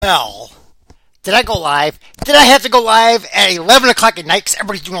Well, did I go live? Did I have to go live at 11 o'clock at night because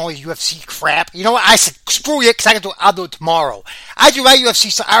everybody's doing all this UFC crap? You know what? I said, screw you, because I'll do it tomorrow. I do my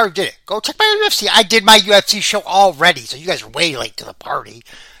UFC, so I already did it. Go check my UFC. I did my UFC show already, so you guys are way late to the party.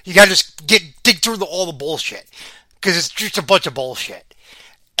 You gotta just dig through all the bullshit, because it's just a bunch of bullshit.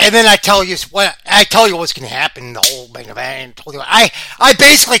 And then I tell you what's going to happen in the whole main event. I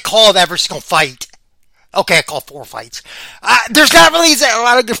basically called every single fight. Okay, I called 4 fights. There's not really a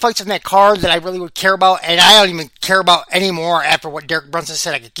lot of good fights on that card that I really would care about, and I don't even care about anymore after what Derek Brunson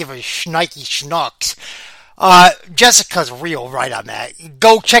said. I could give a shnikey schnucks. Jessica's real right on that.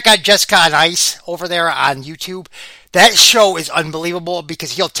 Go check out Jessica on Ice over there on YouTube. That show is unbelievable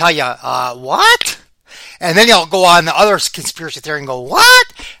because he'll tell you, what? And then he'll go on the other conspiracy theory and go, what?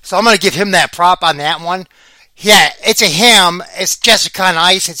 So I'm going to give him that prop on that one. Yeah, it's a him. It's Jessica on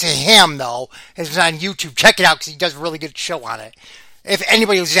Ice. It's a him, though. It's on YouTube. Check it out because he does a really good show on it. If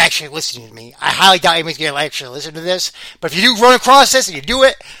anybody was actually listening to me, I highly doubt anybody's going to actually listen to this. But if you do run across this and you do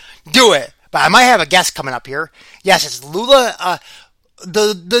it, do it. But I might have a guest coming up here. Yes, it's Lula.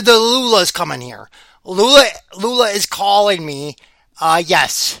 The Lula is coming here. Lula is calling me.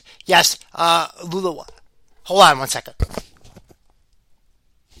 Yes. Lula. Hold on one second.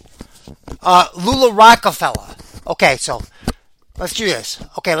 Lula Rockafella. Okay, so let's do this.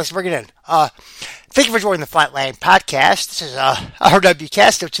 Okay, let's bring it in. Thank you for joining the Flatland Podcast. This is RW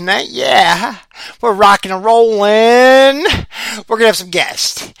Casto tonight. Yeah, we're rocking and rolling. We're gonna have some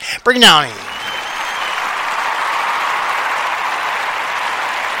guests. Bring it down here.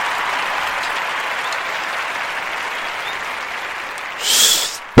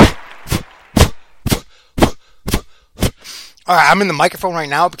 Alright, I'm in the microphone right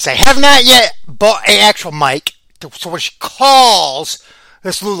now because I have not yet bought an actual mic. So when she calls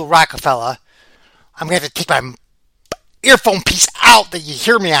this Lula Rockafella, I'm going to have to take my earphone piece out that you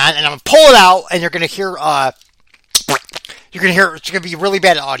hear me on, and I'm going to pull it out, and you're going to hear, it's going to be really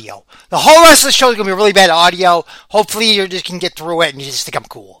bad audio. The whole rest of the show is going to be really bad audio. Hopefully you just can get through it and you just think I'm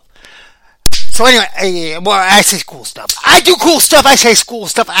cool. So anyway, well, I say cool stuff. I do cool stuff. I say cool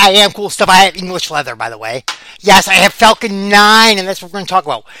stuff. I am cool stuff. I have English leather, by the way. Yes, I have Falcon 9, and that's what we're going to talk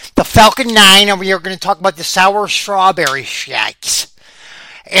about. The Falcon 9, and we are going to talk about the sour strawberry shikes.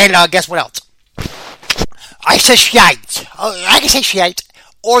 And guess what else? I say shikes. I can say shikes.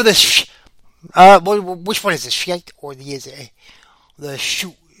 Or the which one is the shike? Or the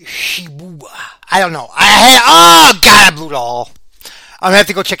shibuba? I don't know. Oh, God, I blew it all. I'm going to have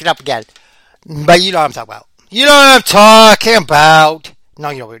to go check it up again. But you know what I'm talking about. You know what I'm talking about. No,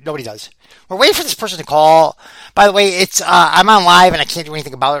 you know, nobody does. We're waiting for this person to call. By the way, it's I'm on live and I can't do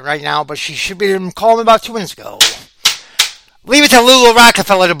anything about it right now, but she should be calling me about 2 minutes ago. Leave it to Lula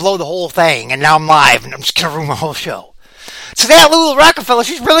Rockafella to blow the whole thing, and now I'm live, and I'm just going to ruin the whole show. So that Lula Rockafella,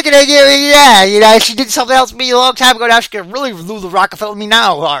 she's really going to, she did something else to me a long time ago, now she's going to really Lula Rockafella me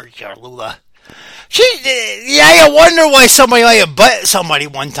now. Lula. I wonder why somebody might have butt somebody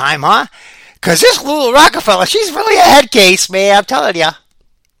one time, huh? Because this Lula Rockafella, she's really a head case, man, I'm telling you.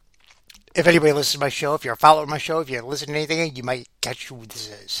 If anybody listens to my show, if you're a follower of my show, if you're listening to anything, you might catch who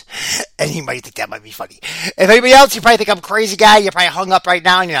this is. And you might think that might be funny. If anybody else, you probably think I'm a crazy guy, you're probably hung up right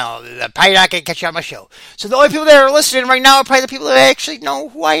now, and they're probably not going to catch you on my show. So the only people that are listening right now are probably the people that actually know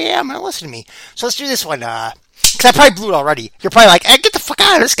who I am and listen to me. So let's do this one, because I probably blew it already. You're probably like, hey, get the fuck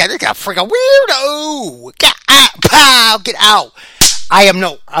out of this guy. This guy's a freaking weirdo. Get out. Pow, get out. I'm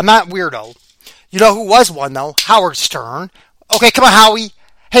not weirdo. You know who was one, though? Howard Stern. Okay, come on, Howie.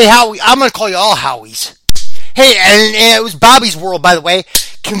 Hey, Howie. I'm going to call you all Howies. Hey, and it was Bobby's World, by the way.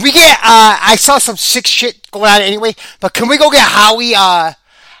 Can we get, I saw some sick shit going on anyway, but can we go get Howie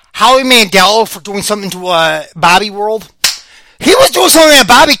Mandel for doing something to, Bobby World? He was doing something to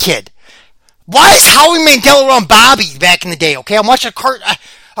Bobby Kid. Why is Howie Mandel around Bobby back in the day, okay? I'm watching a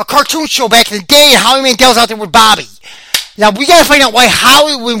cartoon show back in the day, and Howie Mandel's out there with Bobby. Now, we gotta find out why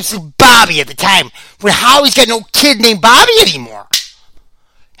Howie was with Bobby at the time, when Howie's got no kid named Bobby anymore.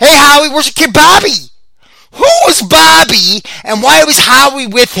 Hey, Howie, where's your kid Bobby? Who was Bobby, and why was Howie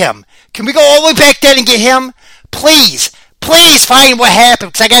with him? Can we go all the way back then and get him? Please find what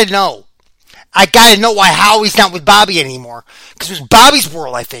happened, because I gotta know. I gotta know why Howie's not with Bobby anymore. Because it was Bobby's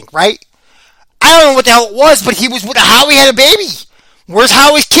World, I think, right? I don't know what the hell it was, but he was with Howie had a baby. Where's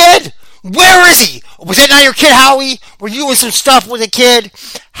Howie's kid? Where is he? Was that not your kid, Howie? Were you doing some stuff with a kid?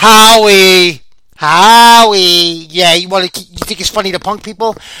 Howie. Yeah, you think it's funny to punk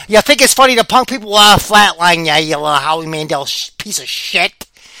people? You think it's funny to punk people? Flatline, yeah, you little Howie Mandel piece of shit.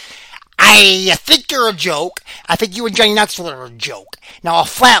 I think you're a joke. I think you and Johnny Knoxville are a joke. Now I'll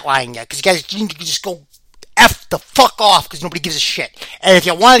flatline you, because you guys need to just go F the fuck off because nobody gives a shit. And if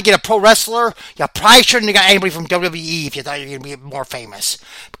you wanted to get a pro wrestler, you probably shouldn't have got anybody from WWE if you thought you were going to be more famous.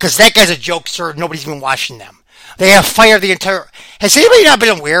 Because that guy's a jokester. Nobody's even watching them. They have fired the entire... Has anybody not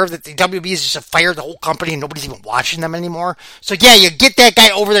been aware that the WWE has just fired the whole company and nobody's even watching them anymore? So yeah, you get that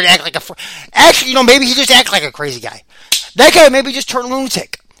guy over there to act like a... Actually, maybe he just acts like a crazy guy. That guy maybe just turned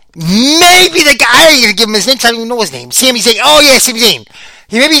lunatic. Maybe the guy... I ain't going to give him his name. I don't even know his name. Sami Zayn. Oh yeah, Sami Zayn.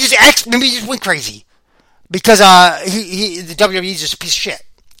 Maybe he just acts... Maybe he just went crazy. Because the WWE is just a piece of shit.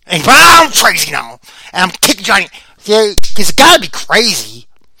 And I'm crazy now. And I'm kicking Johnny... Yeah, he's got to be crazy.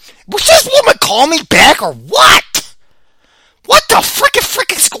 Was this woman call me back or what? What the frick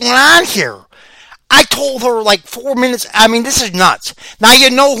is going on here? I told her like 4 minutes. I mean, this is nuts. Now you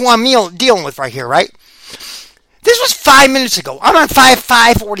know who I'm dealing with right here, right? This was 5 minutes ago. I'm on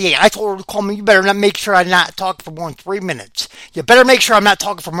 5:48. I told her to call me. You better not make sure I'm not talking for more than 3 minutes. You better make sure I'm not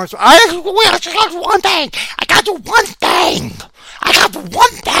talking for more than 3 minutes. I just got to do one thing. I got to do one thing. I got the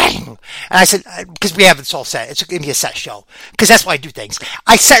one thing. And I said, because we have this all set. It's going to be a set show. Because that's why I do things.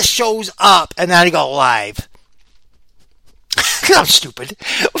 I set shows up and then I go live. Because I'm stupid.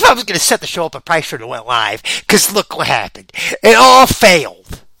 If I was going to set the show up, I probably should have went live. Because look what happened. It all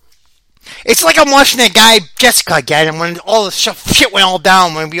failed. It's like I'm watching that guy, Jessica, again, and when all the shit went all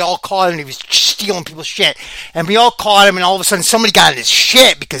down, when we all caught him, and he was stealing people's shit, and we all caught him, and all of a sudden somebody got in his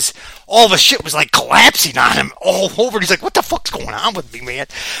shit, because all of his shit was, like, collapsing on him all over. He's like, what the fuck's going on with me, man?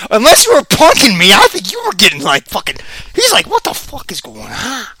 Unless you were punking me, I think you were getting, like, fucking... He's like, what the fuck is going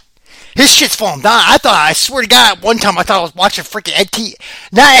on? His shit's falling down. I swear to God, one time I thought I was watching freaking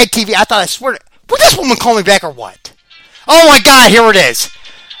not Ed TV, I swear to... Would this woman call me back or what? Oh my God, here it is.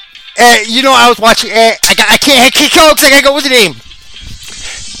 I was watching. I can't go because I gotta go with the name.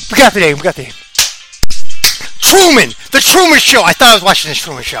 We got the name. Truman. The Truman Show. I thought I was watching the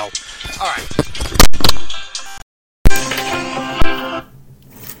Truman Show. All right.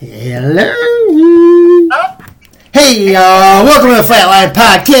 Hello. Oh. Hey, welcome to the Flatline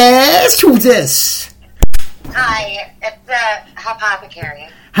Podcast. Who's this? Hi, it's Apothecary.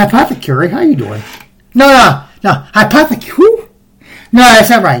 Apothecary, how you doing? No. Apothecary. Who? No, that's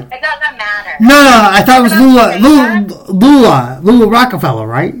not right. It doesn't matter. No, I thought it was Lula Rockafella,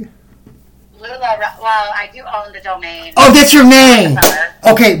 right? Well, I do own the domain. Oh, that's your name.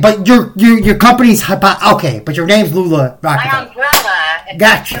 Okay, but your company's okay, but your name's Lula Rockafella. My umbrella.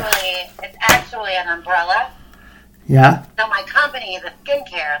 It's actually an umbrella. Yeah. So my company, the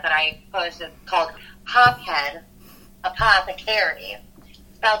skincare that I post, is called Hophead Apothecary.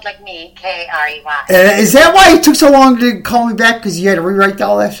 Spelled like me, K-R-E-Y. Is that why it took so long to call me back? Because you had to rewrite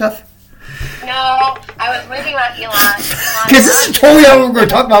all that stuff? No, I was reading about Elon. Because this is totally not what we're going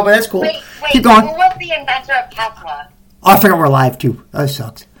to talk about, but that's cool. Wait, keep going. Who was the inventor of Tesla? Oh, I forgot we're live, too. That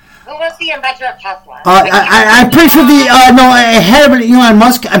sucks. Who was the inventor of Tesla? I'm pretty sure I had him Elon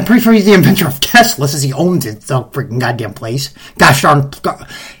Musk. I'm pretty sure he's the inventor of Tesla since he owns it. The freaking goddamn place. Gosh darn...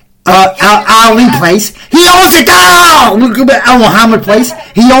 Ali Place. He owns it. Oh, look at Muhammad Place.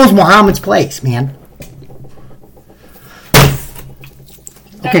 He owns Muhammad's place, man.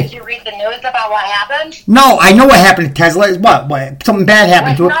 So okay. Did you read the news about what happened? No, I know what happened to Tesla. What? Something bad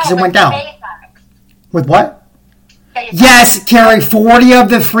happened to it because it went down. SpaceX. With what? SpaceX. Yes, Carrie. 40 of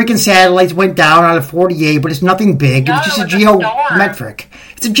the freaking satellites went down out of 48, but it's nothing big. No, it was just a geometric.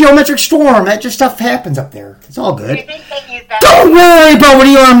 It's a geometric storm. That just stuff happens up there. It's all good. You think they use that? Don't worry about what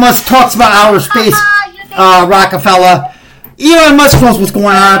Elon Musk talks about outer space, Rockafella. Elon Musk knows what's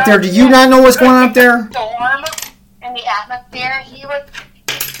going on up there. Do you not know what's going on up there? Storm in the atmosphere. He was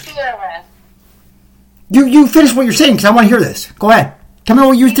fearless. You finish what you're saying because I want to hear this. Go ahead. Tell me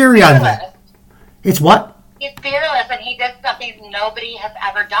what your theory on that. It's what? He's fearless, and he did something nobody has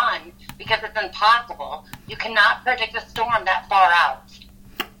ever done because it's impossible. You cannot predict a storm that far out.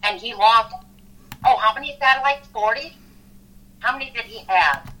 And he lost, how many satellites? 40? How many did he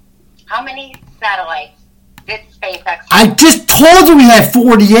have? How many satellites did SpaceX have? I just told you we had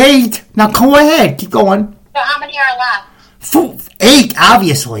 48. Now go ahead. Keep going. So how many are left? 8,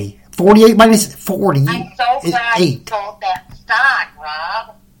 obviously. 48 minus 40 I'm so glad 8. you sold that stock,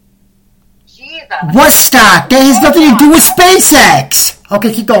 Rob. Jesus. What stock? That has nothing to do with SpaceX.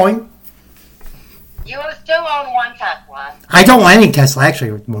 Okay, keep going. You still own one Tesla. I don't want any Tesla,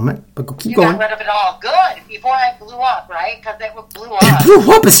 actually, at the moment. But keep going. You got rid of it all. Good. Before I blew up, right? Because it blew up. It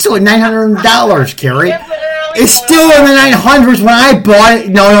blew up. It's still at $900, Carrie. It's still in the 900s when I bought it.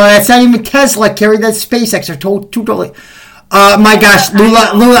 No, that's not even Tesla, Carrie. That's SpaceX. They're two totally... my gosh, Lula,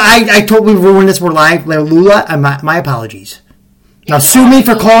 I totally ruined this. We're live. Lula, my apologies. Now sue me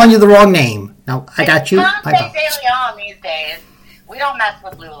for calling you the wrong name. Now, I got you. It's Ponce de Leon these days. We don't mess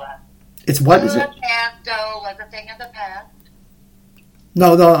with Lula. It's what is it? Lula Castro was a thing of the past.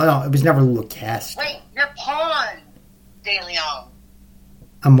 No. It was never Lula Cast. Wait, you're Pawn De Leon.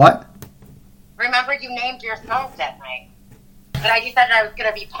 I'm what? Remember, you named yourself that night. But you said I was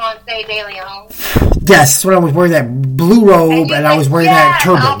going to be Ponce De Leon. Yes, when I was wearing that blue robe and I was wearing that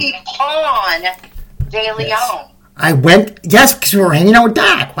turban. I'll be Pawn De Leon. Yes. I went, yes, because we were hanging out with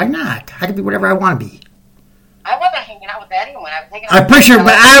Doc. Why not? I can be whatever I want to be. I wasn't hanging out with anyone. I was hanging out I'm pretty sure,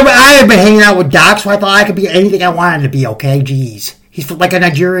 but I had been hanging out with Doc, so I thought I could be anything I wanted to be, okay? Jeez. He's like a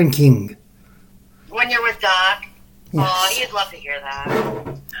Nigerian king. When you're with Doc? Yes. Oh, he'd love to hear that.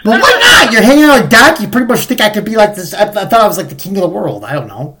 Well, why not? You're hanging out with Doc, you pretty much think I could be like this. I thought I was like the king of the world. I don't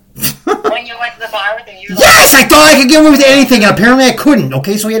know. When you went to the bar with him, you were yes, I thought I could get away with anything. Apparently I couldn't,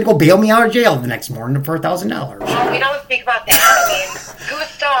 okay? So he had to go bail me out of jail the next morning for $1,000. Well, we don't speak about that. I mean,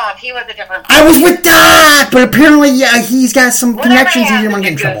 Gustav, he was a different person. I was with Doc, but apparently he's got some connections and he didn't want to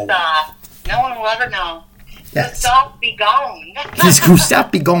get in trouble. Gustav. No one will ever know. Yes. Gustav be gone. Yes,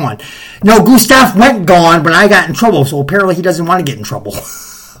 Gustav be gone. No, Gustav went gone, but I got in trouble, so apparently he doesn't want to get in trouble.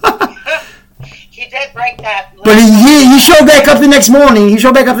 He did break that. But he showed back up the next morning. He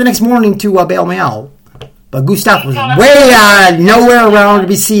showed back up the next morning to bail me out. But Gustav was way nowhere around to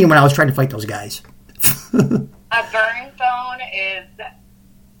be seen when I was trying to fight those guys. A burn phone is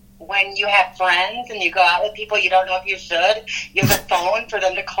when you have friends and you go out with people you don't know if you should. You have a phone for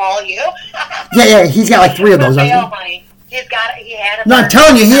them to call you. Yeah, he's got like 3 of those, doesn't he? Money. He had a No, I'm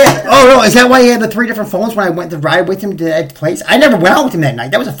telling you, is that why he had the 3 different phones when I went to ride with him to that place? I never went out with him that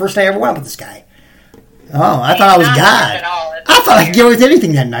night. That was the first night I ever went out with this guy. Oh, I thought I was God. I thought I could get away with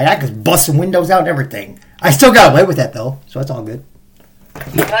anything that night. I could bust some windows out and everything. I still got away with that, though, so that's all good.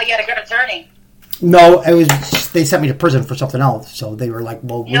 Well, you had a good attorney. No, it was they sent me to prison for something else, so they were like,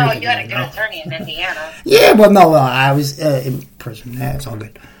 well... No, you had a good attorney in Indiana. Yeah, well, no, I was in prison. That's all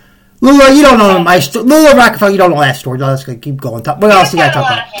good. Lula, you don't know my story. Lula Rockafella, you don't know that story. No, let's keep going. What else you got to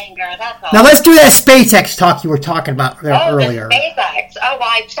talk about? Anger, now, let's do that SpaceX talk you were talking about earlier. The SpaceX. Oh, well,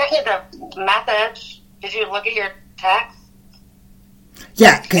 I checked the message. Did you look at your text?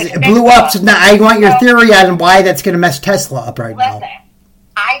 Yeah, because it blew up. So now I want your theory on why that's going to mess Tesla up right now.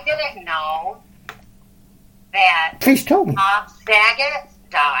 I didn't know that Please tell me. Bob Saget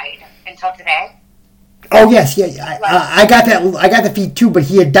died until today. Oh yes, yeah. I got that. I got the feed too, but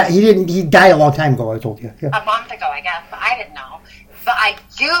he died a long time ago. I told you. Yeah. A month ago, I guess. But I didn't know. But I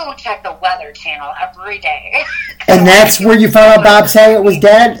do check the Weather Channel every day. And that's where you found out Bob Saget was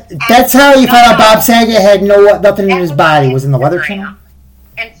dead? That's how you found out Bob Saget had nothing in his body. Was in the Weather Channel?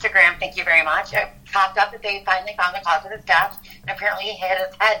 Instagram, thank you very much. It popped up that they finally found the cause of his death. And apparently he hit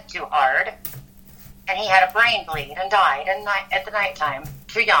his head too hard. And he had a brain bleed and died at the nighttime.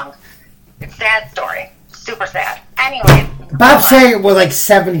 Too young. It's a sad story. Super sad. Anyway. Bob Saget was like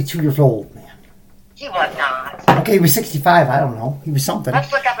 72 years old, man. He was not. Okay, he was 65. I don't know. He was something.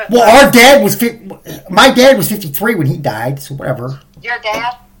 Let's look up his our dad was... My dad was 53 when he died, so whatever. Your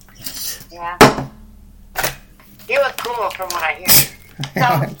dad? Yes. Yeah. He was cool from what I hear.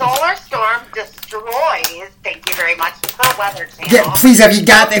 So, solar storm destroys, thank you very much, the Weather Channel. Yeah, please, so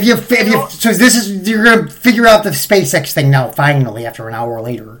you're going to figure out the SpaceX thing now, finally, after an hour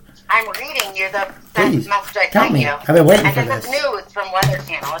later. I'm reading you the Please, message I tell sent me. you. I've been waiting for and this. This is news from Weather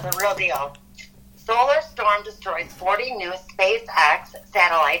Channel. It's a real deal. Solar storm destroys 40 new SpaceX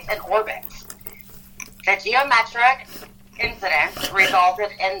satellites in orbit. The geometric incident resulted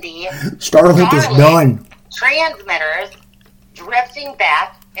in the Starlink is done. Transmitters drifting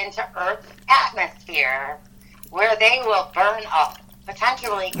back into Earth's atmosphere, where they will burn up,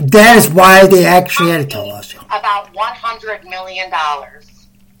 potentially. That is why they actually had to tell us. About $100 million.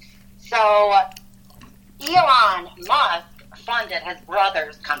 So, Elon Musk funded his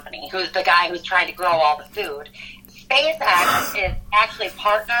brother's company, who's the guy who's trying to grow all the food. SpaceX is actually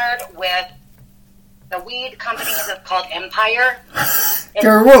partnered with the weed company that's called Empire.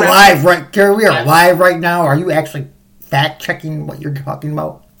 Gary, we're live, right? Gary, we are live right now. Are you actually fact-checking what you're talking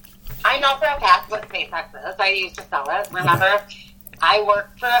about? I know for a fact what SpaceX is. I used to sell it. Remember, I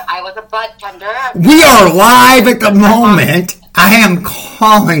was a bud tender. We are live at the moment. I am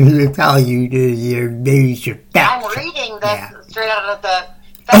calling you to tell you you should fact. I'm reading this straight out of the...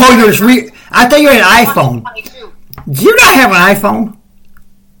 Oh, you're just I thought you had an iPhone. Do you not have an iPhone?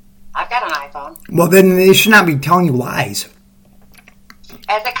 I've got an iPhone. Well, then they should not be telling you lies.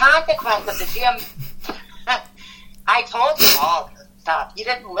 As a consequence of the I told you all this stuff. You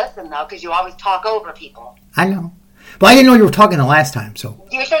didn't listen, though, because you always talk over people. I know. But I didn't know you were talking the last time, so...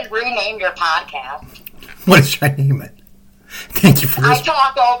 You should rename your podcast. What should I name it? Thank you for this. I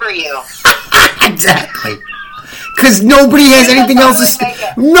talk over you. Exactly. Because nobody has anything else to say.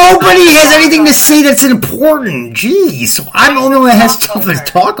 Nobody has anything to say that's important. Jeez. So I'm the only one that has stuff to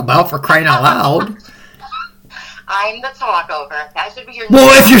talk about, for crying out loud. I'm the talkover. That should be your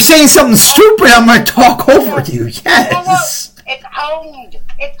Well, if you're saying something stupid, I'm going to talk over you. Yes. No, it's owned.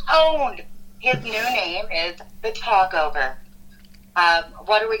 It's owned. His new name is the talkover.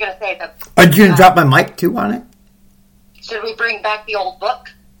 What are we going to say? Are you going to drop my mic, too, on it? Should we bring back the old book?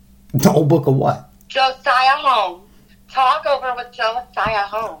 The old book of what? Josiah Holmes. Talk over with Josiah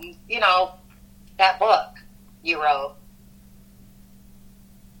Holmes. You know, that book you wrote.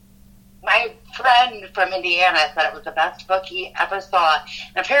 My friend from Indiana said it was the best book he ever saw.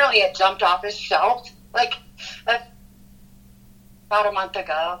 And apparently it jumped off his shelf, like, about a month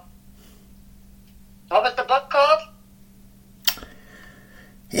ago. What was the book called?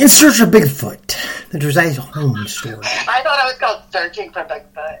 In Search of Bigfoot. The Josiah Holmes story. I thought it was called Searching for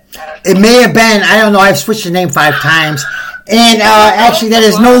Bigfoot. It may have been. I don't know. I've switched the name 5 times. And actually, that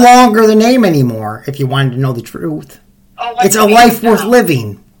is no longer the name anymore, if you wanted to know the truth. Oh, it's A Life Worth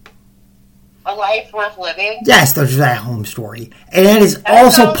Living. A Life Worth Living? Yes, the Josiah Holmes story. And it is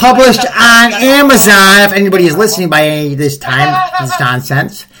also published on Amazon, if anybody is listening by any this time. It's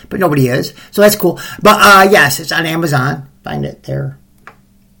nonsense. But nobody is. So that's cool. But, yes, it's on Amazon. Find it there.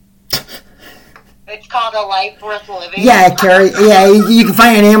 It's called A Life Worth Living? Yeah, Carrie. Yeah, you can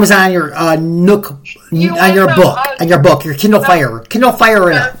find it on Amazon on your Nook, on your book, your Kindle Fire. Kindle Fire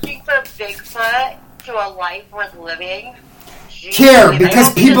it up. Searching for Bigfoot to A Life Worth Living? Care,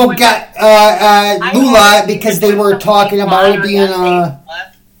 because people got Lula because they were talking about it being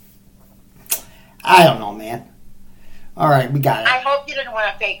I don't know, man. All right, we got it. I hope you didn't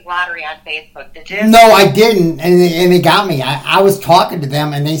want a fake lottery on Facebook, did you? No, I didn't, and they got me. I was talking to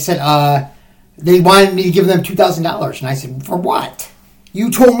them, and they said they wanted me to give them $2,000, and I said, for what? You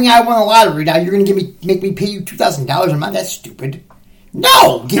told me I won a lottery. Now you're going to make me pay you $2,000 a month? That's stupid.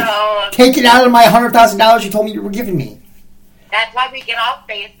 No, take it out of my $100,000 you told me you were giving me. That's why we get off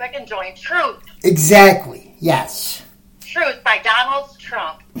Facebook and join Truth. Exactly. Yes. Truth by Donald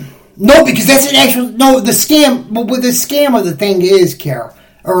Trump. No, because that's an actual... No, the scam... Well, the scam of the thing is, Kara,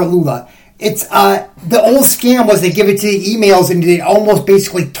 or Lula, it's... the old scam was they give it to you emails and they almost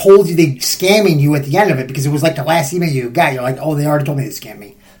basically told you they're scamming you at the end of it because it was like the last email you got. You're like, oh, they already told me to scam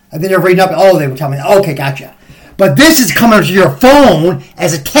me. And then they're reading up, oh, they were telling me, okay, gotcha. But this is coming to your phone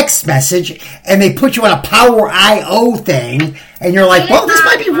as a text message, and they put you on a Power I.O. thing, and you're like, well, this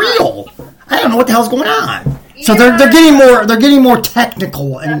might be real. I don't know what the hell's going on. So they're getting more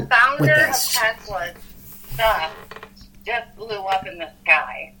technical with this. The founder of Tesla's stuff just blew up in the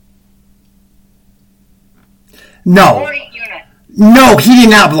sky. No. 40 units. No, he did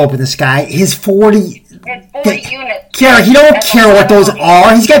not blow up in the sky. His 40... It's 40 units. Kara, he don't care what those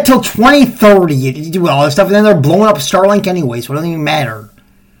are. He's got till 2030 to do all this stuff, and then they're blowing up Starlink anyway, so it doesn't even matter.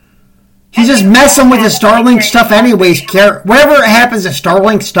 He's just messing with the Starlink stuff anyways, Kara. Whatever happens to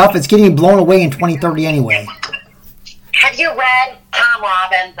Starlink stuff, it's getting blown away in 2030 anyway. Have you read Tom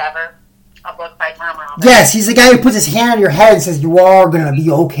Robbins ever? A book by Tom Robbins? Yes, he's the guy who puts his hand on your head and says, you are going to be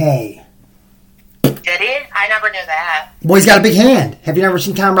okay. Did he? I never knew that. Well, he's got a big hand. Have you never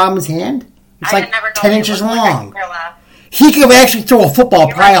seen Tom Robbins' hand? It's like 10 inches long. He could actually throw a football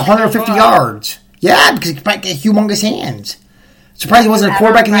probably 150 yards. Yeah, because he got humongous hands. Surprised he wasn't a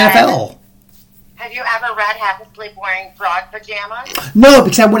quarterback in the NFL. Have you ever read Half Asleep Wearing Frog Pajamas? No,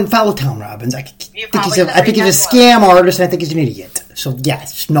 because I wouldn't follow Tom Robbins. I think he's a scam artist, and I think he's an idiot. So,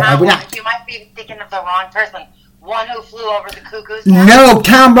 yes. No, I would not. You might be thinking of the wrong person. One who flew over the cuckoo's nest? No,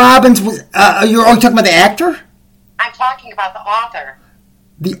 Tom Robbins was... you're only talking about the actor? I'm talking about the author.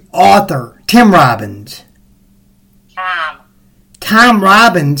 The author. Tim Robbins. Tom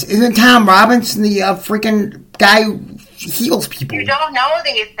Robbins. Isn't Tom Robbins the freaking guy who heals people? You don't know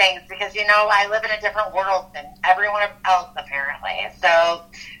these things because, I live in a different world than everyone else, apparently. So,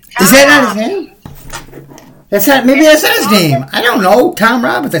 is that not his name? Maybe that's not his name. I don't know. Tom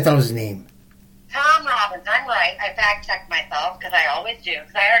Robbins, I thought was his name. Tom Robbins, I'm right. I fact-checked myself, because I always do,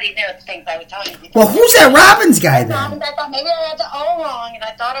 because I already knew the things I was telling you. Well, who's that Robbins guy, then? Robbins, I thought maybe I had the O wrong, and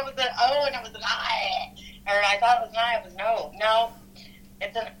I thought it was an O, and it was an I. Or I thought it was an I, it was an O. No,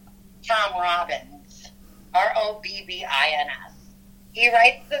 it's an Tom Robbins. Robbins. He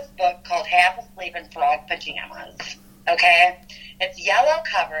writes this book called Half Asleep in Frog Pajamas, okay? It's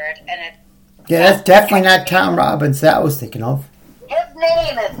yellow-covered, and it's... Yeah, that's definitely not Tom Robbins that I was thinking of. His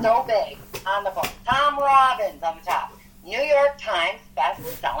name is so big on the book. Tom Robbins on the top. New York Times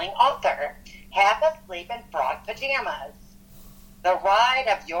best-selling author. Half Asleep in Frog Pajamas. The Ride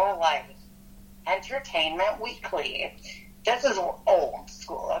of Your Life. Entertainment Weekly. this is old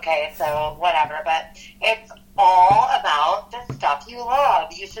school, okay, so whatever, but it's all about the stuff you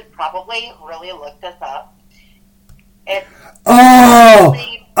love. You should probably really look this up. It's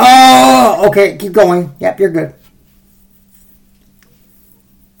okay, keep going. Yep, you're good.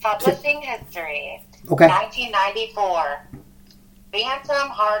 Publishing history. Okay. 1994. Bantam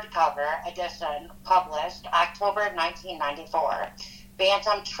hardcover edition published October 1994.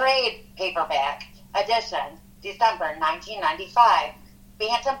 Bantam trade paperback edition December 1995.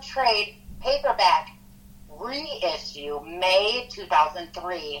 Bantam trade paperback reissue May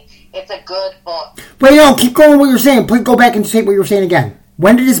 2003. It's a good book. Wait, no, keep going with what you're saying. Please go back and say what you were saying again.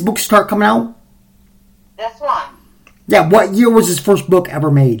 When did this book start coming out? This one. Yeah, what year was his first book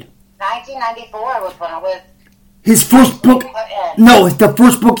ever made? 1994 was when it was. His first book? No, the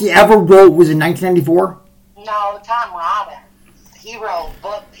first book he ever wrote was in 1994? No, Tom Robbins. He wrote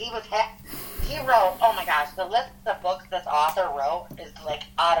books. He wrote, oh my gosh, the list of books this author wrote is like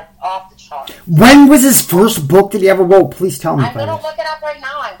off the charts. When was his first book that he ever wrote? Please tell me. I'm going to look it up right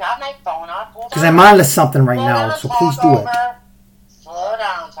now. I've got my phone up. Because I'm on to something right now, so please do it. Slow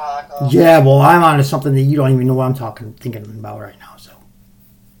down, Taco. Yeah, well, I'm on to something that you don't even know what I'm thinking about right now, so.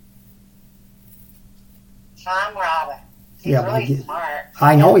 Tom Robbins. He's really smart.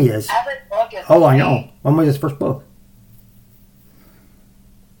 I know he is. Every book is I know. When was his first book?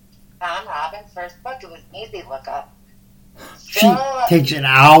 Tom Robbins' first book. It was an easy look up. She takes an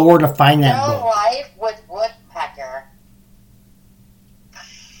hour to find that book. Life with Woodpecker.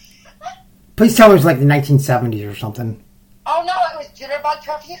 Please tell me it was like the 1970s or something. Oh no, it was Jitterbug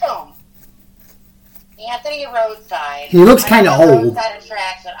Perfume. Anthony Roadside. He looks kind of old.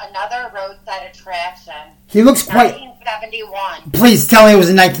 Another roadside attraction. He looks quite... 1971. Please tell me it was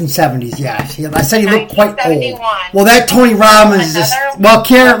the 1970s, yes. I said he looked quite old. Well, that Tony Robbins is... Well,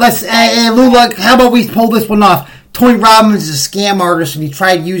 Kara, Lula, how about we pull this one off? Tony Robbins is a scam artist, and he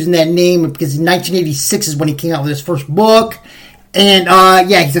tried using that name because in 1986 is when he came out with his first book. And,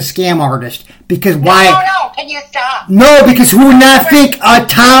 he's a scam artist. Because why... No, can you stop? No, because who would not think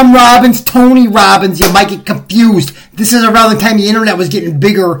Tom Robbins, Tony Robbins, you might get confused. This is around the time the internet was getting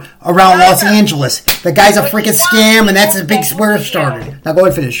bigger around Los Angeles. The guy's a freaking scam, and that's a big where it started. Now go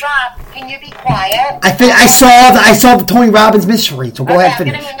ahead and finish. Rob, can you be quiet? I saw the Tony Robbins mystery, so go ahead and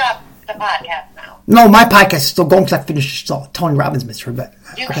finish. I'm going to hang up the podcast now. No, my podcast is still going because I finished Tony Robbins mystery, but...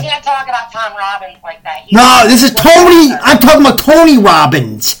 You can't talk about Tom Robbins like that. No, this is Tony... I'm talking about Tony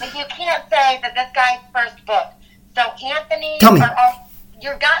Robbins. But you can't say that this guy's first book. So Anthony... Tell me.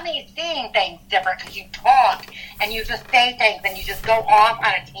 You've got me seeing things different because you talk and you just say things and you just go off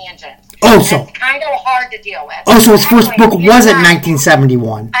on a tangent. It's kind of hard to deal with. So his first book was in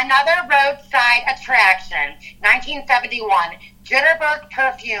 1971. Another roadside attraction, 1971. Jitterbug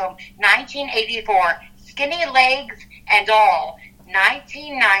Perfume, 1984. Skinny Legs and All,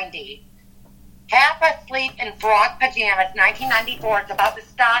 1990. Half Asleep in Frog Pajamas, 1994. It's about the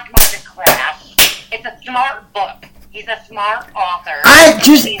stock market crash. It's a smart book. He's a smart author.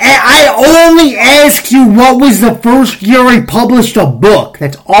 I only ask you what was the first year he published a book.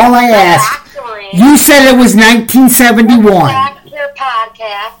 That's all I asked. Actually, you said it was 1971. Back to your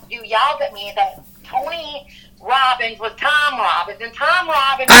podcast, you yelled at me that Tony Robbins was Tom Robbins, and Tom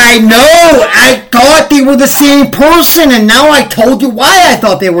Robbins... I know! I thought they were the same person, and now I told you why I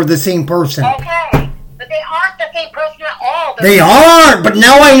thought they were the same person. Okay, but they aren't the same person at all. They aren't, but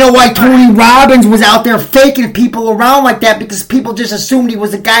now I know why Tony Robbins was out there faking people around like that, because people just assumed he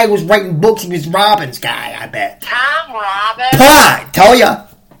was the guy who was writing books. He was Robbins' guy, I bet. Tom Robbins... I tell ya.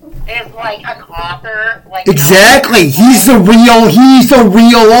 Is like an author. Exactly. He's the real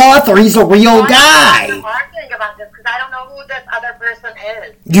author. He's a real guy. I'm arguing about this because I don't know who this other person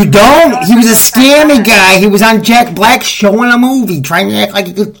is. You don't? He was a scammy guy. He was on Jack Black's show in a movie, trying to act like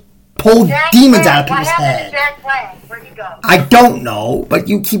he could pull demons out of people's head. Jack Black? Where'd he go? I don't know, but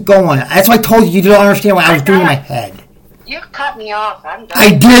you keep going. That's why I told you don't understand what I was doing in my head. You cut me off. I'm done.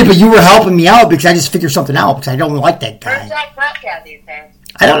 I did, but you were helping me out because I just figured something out because I don't like that guy. Where's Jack Black at these days?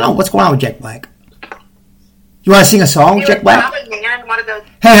 I don't know. What's going on with Jack Black? You want to sing a song with Jack Black?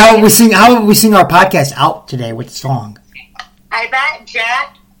 Hey, how would we sing our podcast out today with the song? I bet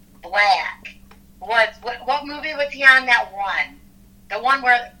Jack Black was... What movie was he on that one? The one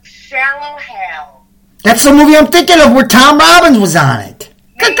where Shallow Hell. That's the movie I'm thinking of where Tom Robbins was on it.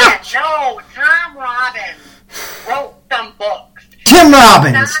 Man, no, Tom Robbins wrote some books. Tim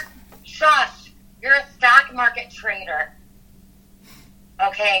Robbins. Shush. You're a stock market trader.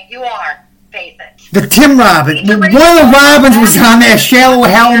 Okay, you are. Face it. The Tim Robbins. One of the Robbins was on that Shallow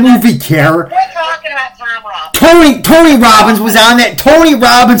Hell movie, Kara. We're talking about Tom Robbins. Tony Robbins was on that. Tony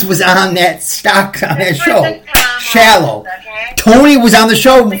Robbins was on that stock on that show. Shallow. Okay? Tony was on the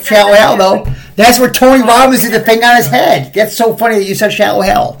show, Shallow Hell, though. That's where Tony Robbins did the thing on his head. That's so funny that you said Shallow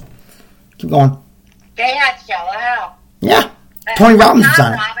Hell. Keep going. They had Shallow Hell. Yeah. Tony Robbins was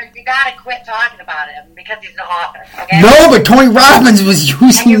on it. Robbins, you gotta quit talking about him because he's an author, okay? No, but Tony Robbins was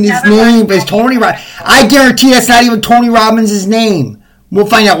using his name as Tony Robbins. I guarantee that's not even Tony Robbins' name. We'll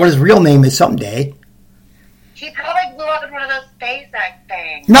find out what his real name is someday. He probably blew up in one of those SpaceX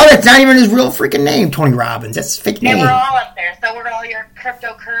things. No, that's not even his real freaking name, Tony Robbins. That's a fake name. They were all up there. So were all your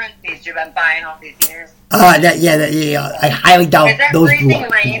cryptocurrencies you've been buying all these years. Yeah. I highly doubt Is there those blew freezing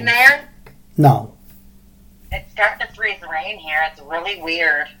up. rain there? No. It's starting to freeze rain here. It's really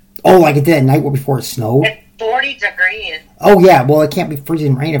weird. Oh, like it did at night before it snowed? It's 40 degrees. Oh, yeah. Well, it can't be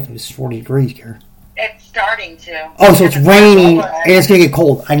freezing rain if it's 40 degrees, Kara. It's starting to. Oh, so it's raining and it's going to get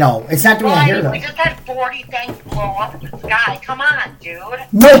cold. I know. It's not doing it here, though. We just had 40 things blow up in the sky. Come on, dude.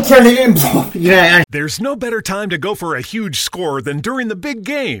 No, Kara, they didn't blow up. Yeah. There's no better time to go for a huge score than during the big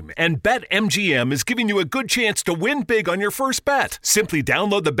game, and BetMGM is giving you a good chance to win big on your first bet. Simply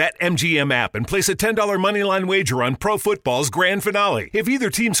download the BetMGM app and place a $10 moneyline wager on pro football's grand finale. If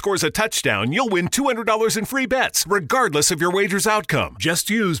either team scores a touchdown, you'll win $200 in free bets, regardless of your wager's outcome. Just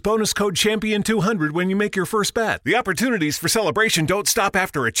use bonus code CHAMPION200 when you make your first bet. The opportunities for celebration don't stop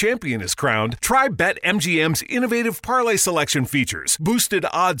after a champion is crowned. Try BetMGM's innovative parlay selection features, boosted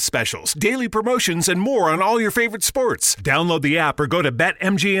odds specials, daily promotions, and more on all your favorite sports. Download the app or go to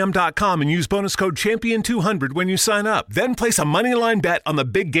BetMGM.com and use bonus code CHAMPION200 when you sign up. Then place a moneyline bet on the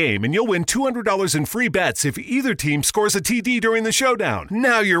big game and you'll win $200 in free bets if either team scores a TD during the showdown.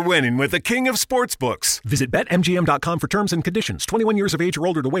 Now you're winning with the king of sportsbooks. Visit BetMGM.com for terms and conditions. 21 years of age or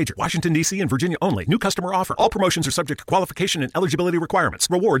older to wager. Washington, D.C. and Virginia only. New customer offer. All promotions are subject to qualification and eligibility requirements.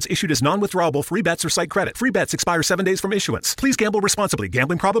 Rewards issued as non-withdrawable free bets or site credit. Free bets expire 7 days from issuance. Please gamble responsibly.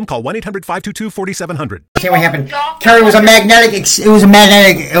 Gambling problem? Call 1-800-522-4700. See what happened. Kerry, it was a magnetic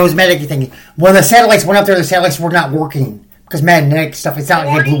thing. When the satellites went up there, the satellites were not working because magnetic stuff. It's not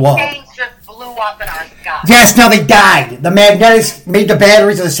like they blew up. Things just blew up in our sky. Yes, now they died. The magnetics made the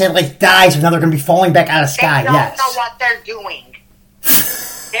batteries of the satellites die, so now they're going to be falling back out of the sky. They don't Yes. know what they're doing.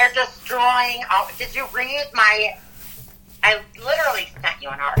 They're destroying. Did you read my? I literally sent you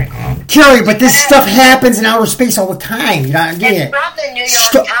an article. Kerry, but this stuff happens in outer space all the time. You're not getting It's it. from the New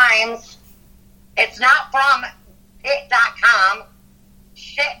York Times. It's not from it.com,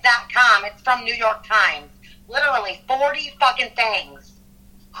 shit.com. It's from New York Times. Literally 40 fucking things.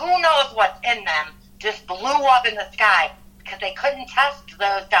 Who knows what's in them? Just blew up in the sky because they couldn't test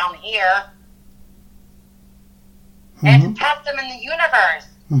those down here. They had to test them in the universe.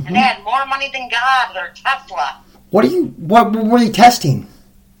 And they had more money than God or Tesla. What were they testing?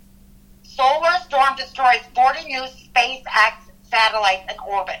 Solar storm destroys 40 new SpaceX satellites in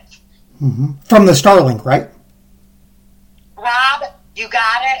orbit. From the Starlink, right? Rob, you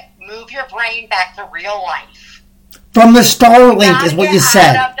got it. Move your brain back to real life. From the Starlink is what you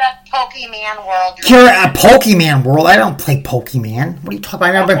said. Out of the Pokemon world. Kerry, a Pokemon world? I don't play Pokemon. What are you talking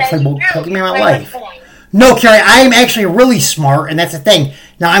about? I've never played Pokemon in my life. No, Kerry, I'm actually really smart, and that's the thing.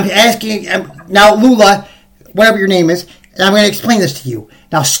 Now, I'm asking, now, Lula, whatever your name is, and I'm going to explain this to you.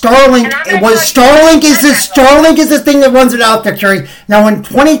 Now, Starlink is the thing that runs it out there, Kerry. Now, in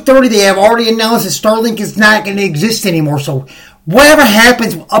 2030, they have already announced that Starlink is not going to exist anymore. So, whatever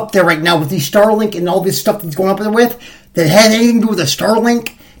happens up there right now with these Starlink and all this stuff that's going up there with, that has anything to do with the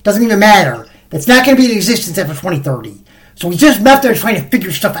Starlink, doesn't even matter. It's not going to be in existence after 2030. So he's just up there trying to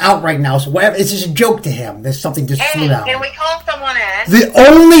figure stuff out right now. So whatever, it's just a joke to him. There's something just flew out. Can we call someone in? The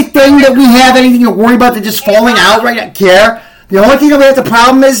only thing that we have anything to worry about that's just falling out right now, Care. The only thing that we have the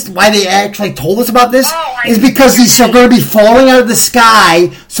problem is why they actually told us about this is because these are going to be falling out of the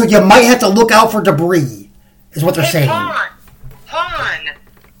sky. So you might have to look out for debris. Is what they're saying. Hold on.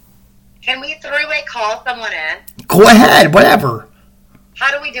 Can we three-way call someone in? Go ahead, whatever.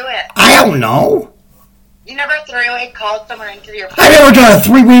 How do we do it? I don't know. You never three-way called someone into your phone? I've never done a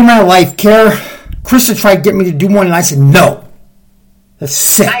three-way in my life, Care. Krista tried to get me to do one, and I said no. That's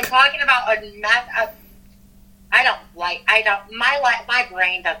sick. I'm talking about my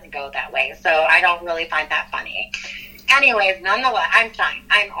brain doesn't go that way, so I don't really find that funny. Anyways, nonetheless, I'm fine.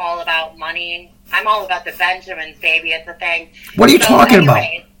 I'm all about money. I'm all about the Benjamins, baby. It's a thing. What are you talking about?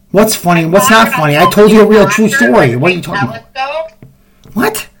 What's funny? What's not funny? I told you a real true story. What are you talking about?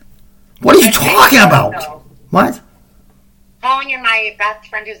 What? What are you talking about? What? Calling in my best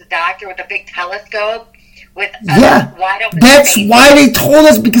friend who's a doctor with a big telescope. with Yeah, wide open that's space. why they told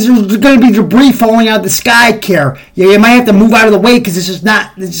us, because there's going to be debris falling out of the sky, Care. Yeah, you might have to move out of the way because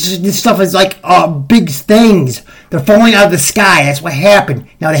this stuff is like big things. They're falling out of the sky. That's what happened.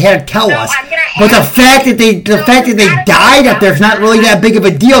 Now they had to tell us. But the fact that they died up there is not really that big of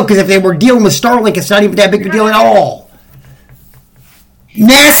a deal, because if they were dealing with Starlink, it's not even that big of a deal at all.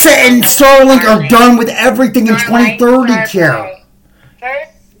 NASA and Starlink are done with everything in 2030, Care.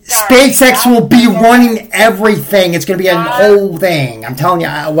 SpaceX will be running everything. It's going to be a whole thing. I'm telling you,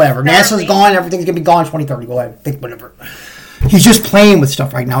 whatever. NASA's gone. Everything's going to be gone in 2030. Go ahead. Think whatever. He's just playing with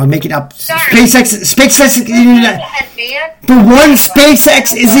stuff right now and making up. SpaceX isn't even... For one,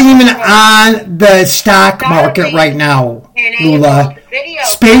 SpaceX isn't even on the stock market right now, Lula.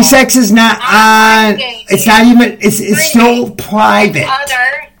 SpaceX is not on... It's not even... It's still private.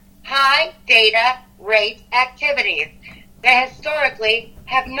 Other high data rate activities that historically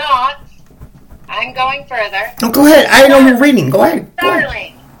have not. I'm going further. No, go ahead. I know you're reading. Go ahead.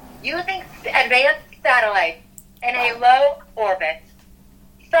 Starlink, using advanced satellites in a low orbit.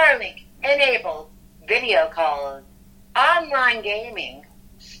 Starlink enables video calls, online gaming,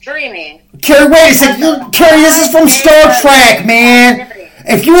 streaming. Carrie, wait a second. Carrie, this is from Star Trek, man.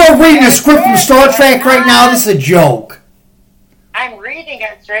 If you are reading a script from Star Trek right now, this is a joke. I'm reading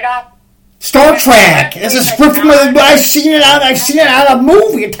it straight off. Star Trek. This is a script from I've seen it on a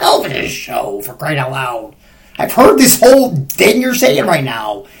movie, a television show, for crying out loud. I've heard this whole thing you're saying right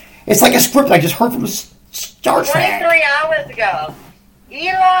now. It's like a script I just heard from Star Trek. 23 hours ago,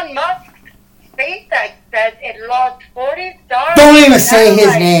 Elon Musk SpaceX says it lost 40 stars. Don't even say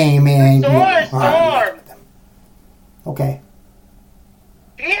his name, man. Storm. Okay.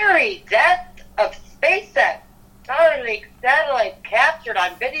 Fury death of SpaceX. Starlink satellite captured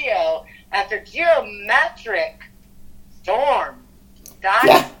on video after geometric storm.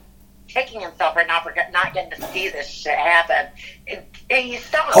 Died kicking himself right now for not getting to see this shit happen.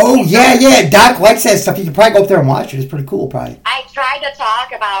 Yeah. Doc likes that stuff. You can probably go up there and watch it. It's pretty cool, probably. I tried to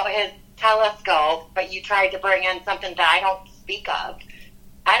talk about his telescope, but you tried to bring in something that I don't speak of.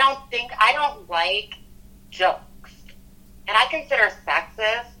 I don't like jokes. And I consider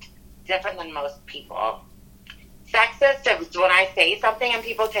sexist different than most people. Sexist is when I say something and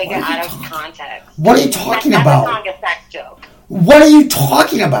people take it out of context. What are you talking about? That's not a sex joke. What are you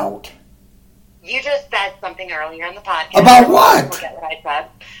talking about? You just said something earlier in the podcast. About what? I forget what I said.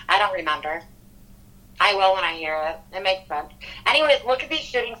 I don't remember. I will when I hear it. It makes sense. Anyways, look at these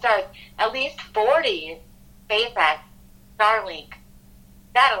shooting stars. At least 40 SpaceX, Starlink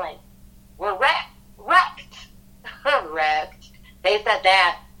satellites were wrecked. Wrecked. They said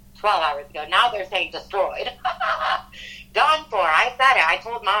that 12 hours ago. Now they're saying destroyed. Done for. I said it. I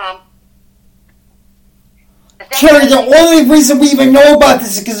told Mom. Carrie, the only reason we even know about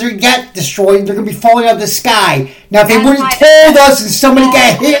this is because they got destroyed. They're going to be falling out of the sky. Now, if they would have told us and somebody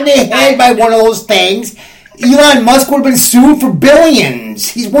got hit in the head by one of those things, Elon Musk would have been sued for billions.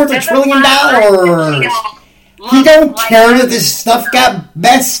 He's worth $1 trillion. He don't care that this stuff got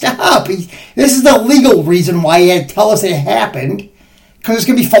messed up. This is the legal reason why he had to tell us it happened. Because it's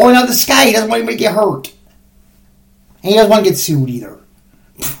going to be falling out of the sky. He doesn't want anybody to get hurt. And he doesn't want to get sued either.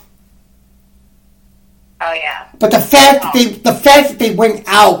 Oh, yeah. But the fact that they went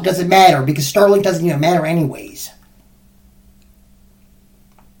out doesn't matter, because Starlink doesn't even matter anyways.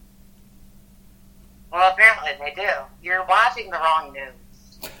 Well, apparently they do. You're watching the wrong news.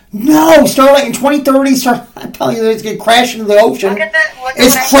 No, Starlink in 2030, I'm telling you, it's going to crash into the ocean.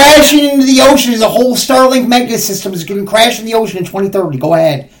 It's crashing into the ocean. The whole Starlink mega system is going to crash in the ocean in 2030. Go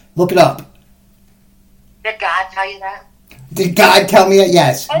ahead. Look it up. Did God tell you that? Did God tell me that?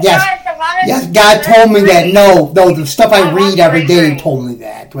 Yes. Oh, Yes. God, Yes, God told me that. No, the stuff I read every day told me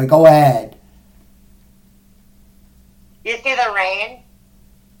that. Like, go ahead. You see the rain?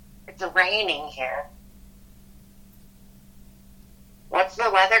 It's raining here. What's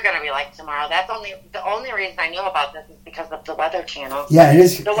the weather going to be like tomorrow? The only reason I knew about this is because of the Weather Channel. Yeah, it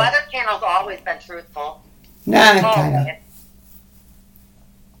is. The Weather Channel's always been truthful. Nah, kind of.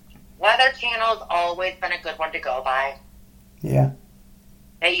 Weather Channel's always been a good one to go by. Yeah.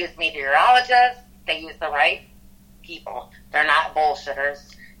 They use meteorologists. They use the right people. They're not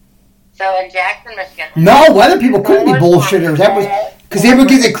bullshitters. So in Jackson, Michigan... No, weather people couldn't be bullshitters. That was... Because they would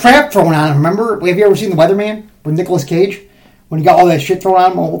get the crap thrown on them. Remember? Have you ever seen The Weatherman with Nicolas Cage? When he got all that shit thrown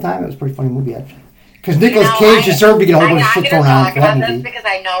on him the whole time? It was a pretty funny movie, actually. Because Nicolas Cage deserved to get a whole bunch of shit thrown on him for that movie. This because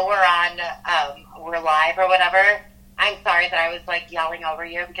I know we're live or whatever. I'm sorry that I was like yelling over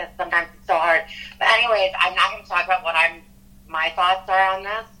you because sometimes it's so hard. But anyways, I'm not going to talk about what my thoughts are on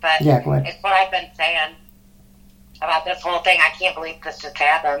this, but yeah, go ahead. It's what I've been saying about this whole thing. I can't believe this just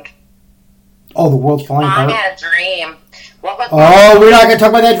happened. Oh, the world's falling Mom apart. had a dream. What was We're not going to talk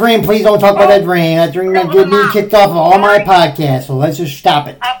about that dream. Please don't talk about that dream. That dream will get me kicked off of all my podcasts, so let's just stop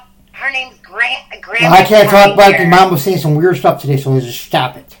it. Her name's Grammy. Well, I can't talk about it because Mom was saying some weird stuff today, so let's just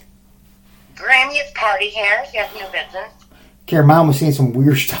stop it. Grammy is party hair. She has new business. Karen, Mom was saying some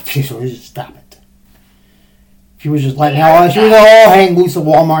weird stuff today, so let's just stop it. She was just letting she was all hang loose at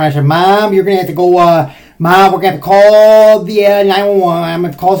Walmart. I said, Mom, you're going to have to go, Mom, we're going to have to call the 911. I'm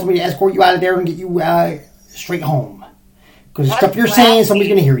going to call somebody to escort you out of there and get you straight home. Because the stuff you're saying, somebody's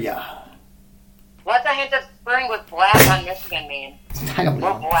going to hear you. What's a hint of spring with black on Michigan mean? I don't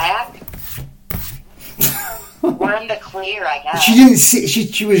know. We're black? We're in the clear, I guess. She didn't see,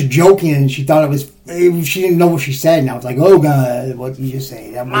 she was joking and she thought it was, she didn't know what she said. And I was like, oh, God, what did you just say?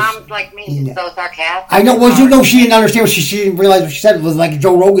 That was, Mom's like me. She's so sarcastic. I know. Well, you know, she didn't understand what she didn't realize what she said. It was like a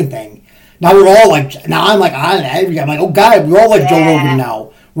Joe Rogan thing. Now we're all like, now I'm like, I'm like, oh, God, we're all like Joe Rogan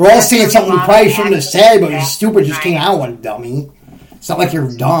now. We're all saying something we probably shouldn't have said, but it's stupid. Just came out one dummy. It's not like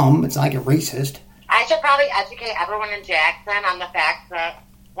you're dumb. It's not like you're racist. I should probably educate everyone in Jackson on the fact that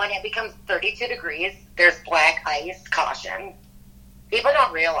when it becomes 32 degrees, there's black ice caution. People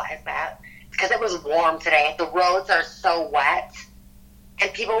don't realize that. It's because it was warm today. The roads are so wet.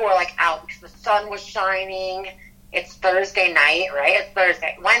 And people were like out because the sun was shining. It's Thursday night, right? It's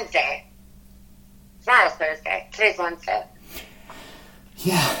Thursday. Wednesday. Tomorrow's Thursday. Today's Wednesday.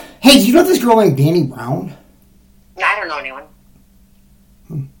 Yeah. Hey, do you know this girl named Danny Brown? I don't know anyone.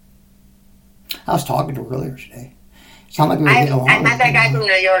 I was talking to her earlier today. Sound like we were getting along. I met that guy from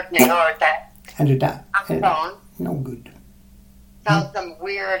New York that ended up on the phone. No good. Sells some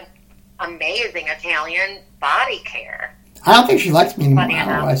weird, amazing Italian body care. I don't think she likes me anymore. I don't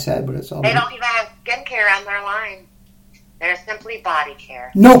know what I said, but it's all They don't even have skincare on their line. They're simply body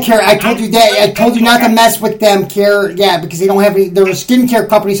care. No, Kara, I told you that. I told you not to mess with them, Kara. Yeah, because they don't have any. They're a skincare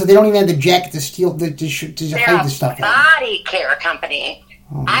company, so they don't even have the jacket to steal to hide the stuff. They're a body care company.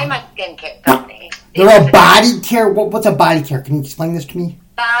 Oh, I'm a skincare company. They're a body care. What's a body care? Can you explain this to me?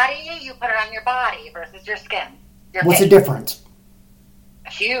 Body, you put it on your body versus your skin. What's the difference?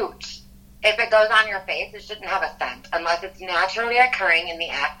 Huge. If it goes on your face, it shouldn't have a scent unless it's naturally occurring in the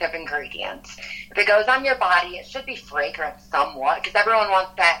active ingredients. If it goes on your body, it should be fragrant somewhat because everyone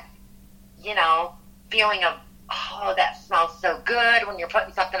wants that, feeling of, oh, that smells so good when you're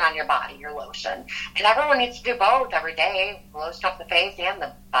putting something on your body, your lotion. And everyone needs to do both every day, lotion up the face and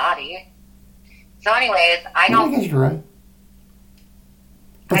the body. So anyways, I guess you're right.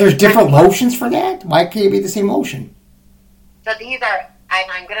 But there's different lotions for that? Why can't it be the same lotion? So these are,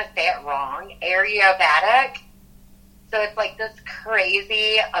 I'm going to say it wrong, Ayurvedic. So it's like this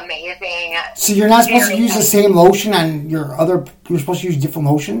crazy, amazing... So you're not supposed to use the same lotion on your other... You're supposed to use different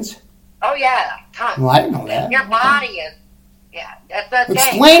lotions? Oh, yeah. Tons. Well, I didn't know that. Your body is... Yeah. That's the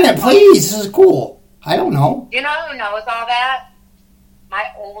Explain it, please. This is cool. I don't know. You know who knows all that? My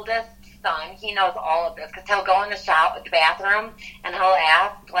oldest son. He knows all of this because he'll go in the the bathroom, and he'll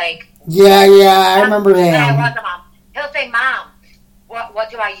ask, like... Yeah, I remember that. He'll say, Mom, what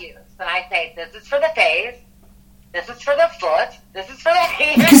do I use? And I say, this is for the face, this is for the foot, this is for the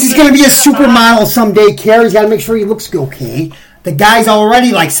hands. Because he's going to be a supermodel someday, Carrie. He's got to make sure he looks okay. The guy's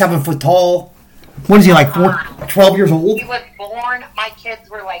already like 7 foot tall. What is he, like 12 years old? He was born, my kids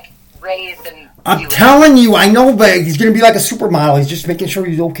were like raised in... I'm telling you, I know, but he's going to be like a supermodel. He's just making sure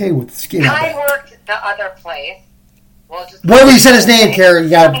he's okay with the skin. I worked the other place. Whatever you said his name, Carrie, you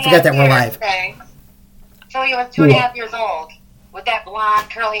got to forget that we're live. So he was 2.5 years old with that blonde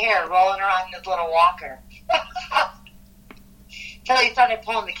curly hair rolling around in his little walker. Till he started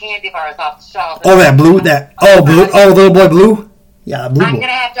pulling the candy bars off the shelf. Oh, that blue? Little boy blue? Yeah, blue boy. I'm going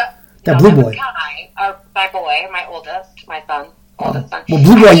to have to... That blue boy. My boy, my oldest, my son. Oldest son. Well,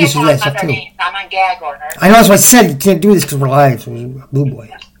 blue boy used to do that stuff, too. I'm on gag order. I know, that's what I said. You can't do this because we're live. So blue boy.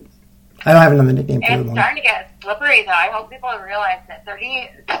 I don't have another nickname for it. It's starting to get slippery, though. I hope people realize that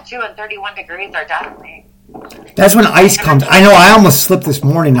 32 and 31 degrees are definitely... That's when ice comes. I know, I almost slipped this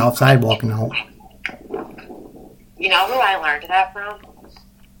morning outside walking out. You know who I learned that from?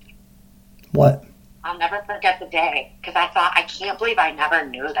 What? I'll never forget the day, because I can't believe I never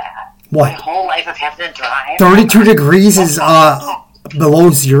knew that. What? My whole life of having to drive. 32 degrees is below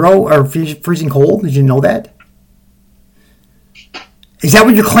zero or freezing cold? Did you know that? Is that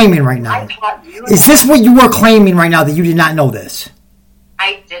what you're claiming right now? Is this what you are claiming right now, that you did not know this?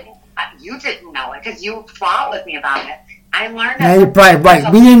 I didn't. You didn't know it, because you fought with me about it. I learned it. Yeah, you're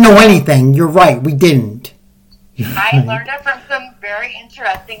right. We didn't know anything. You're right. We didn't. I learned it from some very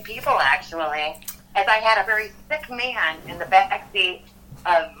interesting people, actually. As I had a very sick man in the back seat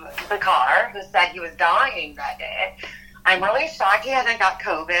of the car who said he was dying that day. I'm really shocked he hasn't got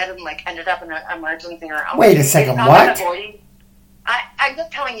COVID and like ended up in an emergency room. Wait a second, what? I'm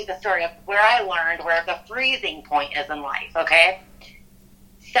just telling you the story of where I learned where the freezing point is in life, okay?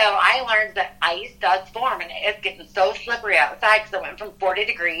 So I learned that ice does form, and it's getting so slippery outside because it went from 40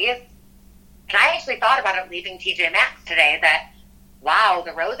 degrees. And I actually thought about it leaving TJ Maxx today that, wow,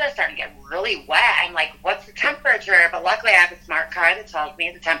 the roads are starting to get really wet. I'm like, what's the temperature? But luckily I have a smart car that tells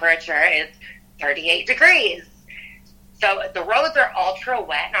me the temperature is 38 degrees. So the roads are ultra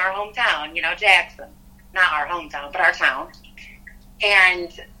wet in our hometown, Jackson. Not our hometown, but our town.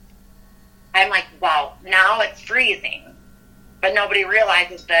 And I'm like, wow, now it's freezing. But nobody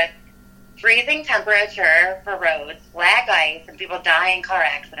realizes that freezing temperature for roads, black ice, and people die in car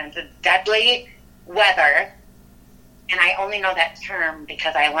accidents is deadly weather. And I only know that term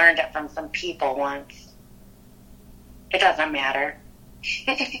because I learned it from some people once. It doesn't matter.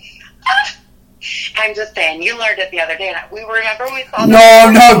 I'm just saying, you learned it the other day. Remember we saw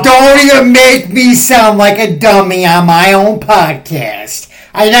No, don't even make me sound like a dummy on my own podcast.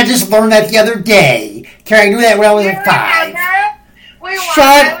 I did not just learn that the other day. Carrie, I knew that when I was 5.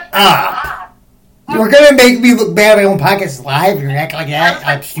 Shut up. You're going to make me look bad on my own podcast live and act like that?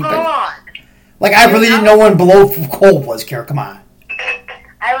 I'm stupid. Like, I really didn't know when Below Cold was, Carrie. Come on.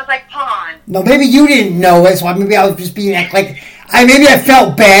 I was like, pawn. No, maybe you didn't know it, so maybe I was just being like... Maybe I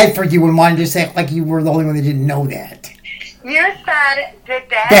felt bad for you and wanted to say like you were the only one that didn't know that. You said, did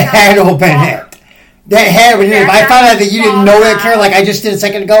Dad... That had to have been it. That had to have been it. If I found out that you didn't know that, Carol, like I just did a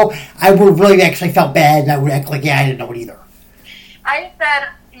second ago, I would really actually felt bad, and I would act like, I didn't know it either. I said,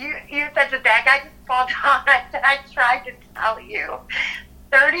 you said, did that guy just fall down? I said, I tried to tell you.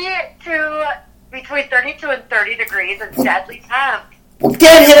 Between 32 and 30 degrees is deadly temp. Well,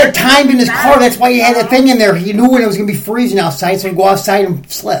 Dad had it timed in his car. That's why he had that thing in there. He knew when it was going to be freezing outside, so he'd go outside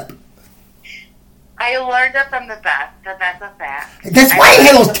and slip. I learned it from the best, because that's a fact. That's why he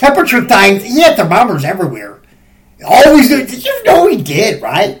had those temperature things. He had thermometers everywhere. Always did. You know he did,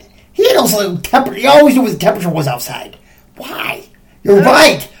 right? He had those little temperature. He always knew what the temperature was outside. Why? You're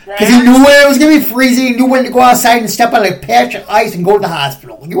right. Because he knew when it was going to be freezing. He knew when to go outside and step on a patch of ice and go to the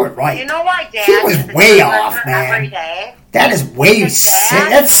hospital. You were right. You know why Dad... He was way off, man. Every day? That is way sick.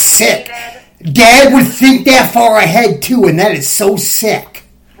 That's sick. Dad would think that far ahead, too, and that is so sick.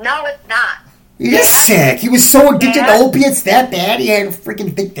 No, it's not. He is sick. He was so addicted to opiates that bad, he had to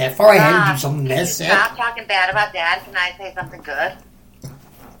freaking think that far ahead and do something that sick. Stop talking bad about Dad. Can I say something good?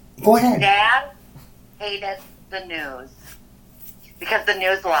 Go ahead. Dad hated the news. Because the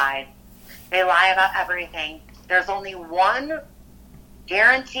news lies. They lie about everything. There's only one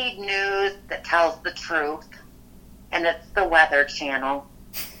guaranteed news that tells the truth. And it's the Weather Channel.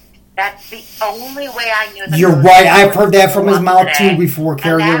 That's the only way I knew. You're right. I've heard that from his mouth too before,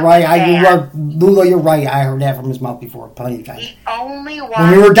 Carrie. You're right. Lula, you're right. I heard that from his mouth before plenty of times. The only one.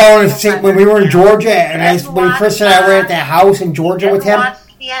 When we were down when we were in Georgia, and when Chris and I were at that house in Georgia with him,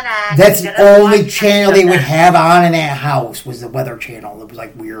 that's the only channel they would have on in that house was the Weather Channel. It was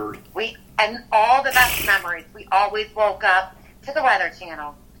like weird. And all the best memories. We always woke up to the Weather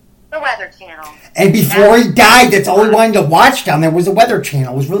Channel. The Weather Channel. And before he died, that's all he wanted to watch down there was the Weather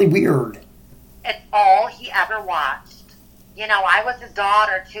Channel. It was really weird. It's all he ever watched. I was his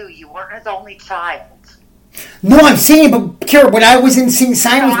daughter, too. You weren't his only child. No, I'm saying, but Kara, when I was in St.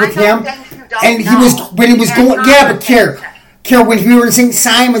 Simon's with him, and when he was going, yeah, but Kara, when we were in St.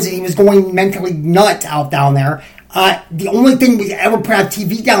 Simon's and he was going mentally nuts out down there, the only thing we ever put on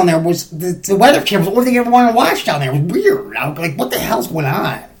TV down there was the Weather Channel. It was the only thing I ever wanted to watch down there. It was weird. I was like, what the hell's going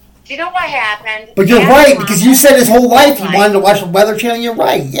on? Do you know what happened? But you're right, because you said his whole life he wanted to watch the Weather Channel. You're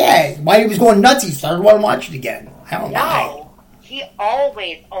right, yeah. While he was going nuts, he started wanting to watch it again. I don't know. No, he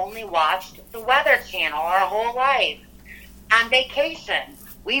always only watched the Weather Channel our whole life. On vacation,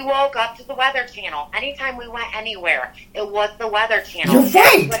 we woke up to the Weather Channel. Anytime we went anywhere, it was the Weather Channel. You're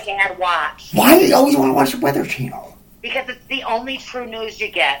right. That's what Dad watched. Why do you always want to watch the Weather Channel? Because it's the only true news you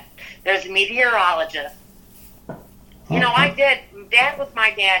get. There's meteorologists. Dad was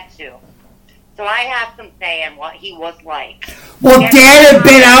my dad, too. So I have some say in what he was like. Well, Dad had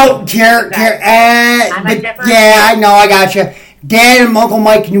been out, I know, I got you. Dad and Uncle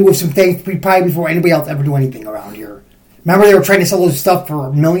Mike knew of some things probably before anybody else ever do anything around here. Remember, they were trying to sell those stuff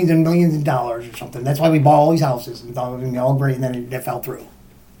for millions and millions of dollars or something. That's why we bought all these houses and thought it was going to be all great, and then it fell through.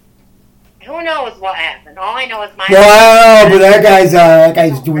 Who knows what happened? All I know is my but that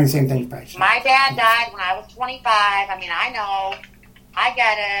guy's doing the same thing. My dad died when I was 25. I mean, I know. I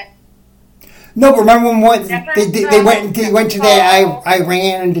get it. No, but remember when they went to the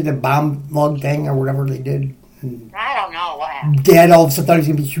Iran and did the bomb log thing or whatever they did? I don't know what happened. Dad all of a sudden thought he was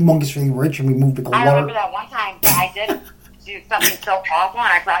going to be humongously rich, and we moved to Gold. I remember that one time, but I did do something so awful and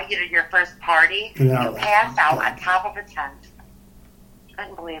I brought you to your first party. No. You passed out on top of a tent.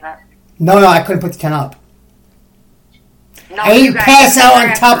 Couldn't believe it. No, I couldn't put the tent up. No, I you didn't guys pass out on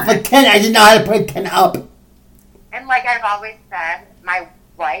never top of had- a tent. I didn't know how to put a tent up. And like I've always said, my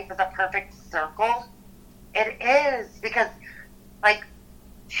life is a perfect circle. It is, because like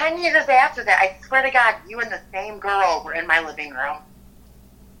 10 years after that, I swear to God, you and the same girl were in my living room.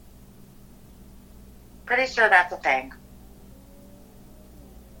 Pretty sure that's a thing.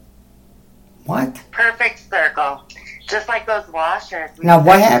 What? Perfect circle. Just like those washers. Now,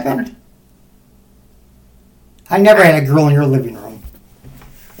 what happened? I never had a girl in your living room.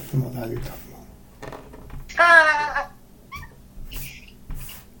 I don't know what you're talking about. Ah.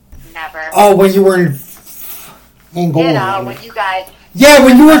 Never. Oh, when you were in Angola. You know, when you guys... Yeah,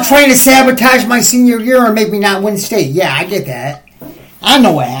 when you were trying to sabotage my senior year and make me not win state. Yeah, I get that. I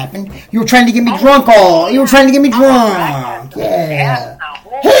know what happened. You were trying to get me drunk You were trying to get me drunk. Yeah.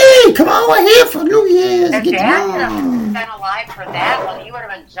 Hey, come on, we're here for New Year's. If Get Dad would have drunk. been alive for that one, he would have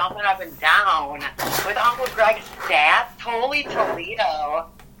been jumping up and down with Uncle Greg's stats. Holy Toledo.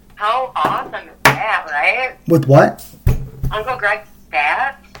 How awesome is that, right? With what? Uncle Greg's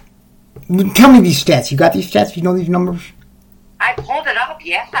stats? Tell me these stats. You got these stats? You know these numbers? I pulled it up,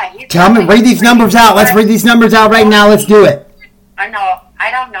 yeah. Tell me, read these numbers out. Let's read these numbers out right now. Let's do it. I know. I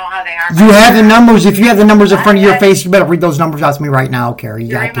don't know how they are. You have the numbers. If you have the numbers in front of your face, you better read those numbers out to me right now, Carrie. Do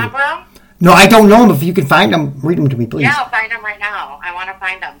you remember them? No, I don't know them. If you can find them, read them to me, please. Yeah, I'll find them right now. I want to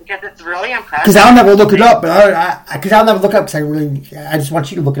find them because it's really impressive. Because I'll never look it up. Because I'll never look up. Because I just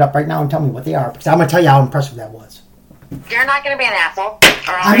want you to look it up right now and tell me what they are. Because I'm going to tell you how impressive that was. You're not going to be an asshole.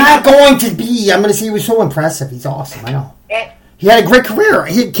 I'm not going to be. I'm going to say he was so impressive. He's awesome. I know. He had a great career.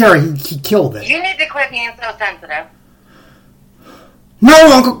 Carrie, he killed it. You need to quit being so sensitive. No,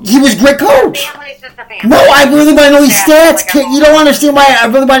 Uncle, he was a great coach. Family's just a family. No, I really want to know these Yeah, stats. like Kid. You don't understand why I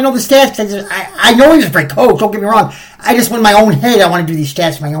really want to know the stats. I know he's a great coach. Don't get me wrong. I just, in my own head, I want to do these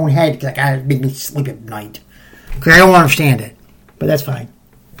stats in my own head because it make me sleep at night. Because I don't understand it. But that's fine.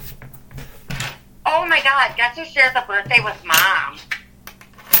 Oh my God! Guess who shares a birthday with Mom?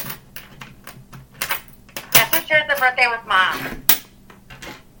 Guess who shares a birthday with Mom?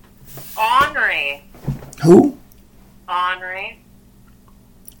 Henri. Who? Henri.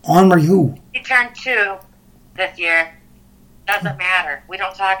 Henri who? He turned 2 this year. Doesn't matter. We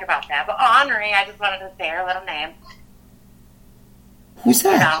don't talk about that. But Henri, I just wanted to say her little name. Who's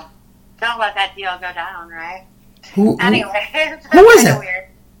that? You know, don't let that deal go down, right? Who Anyway, who is it? Weird.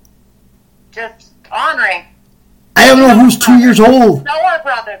 Just Henri. I don't know who's 2 years old. You know her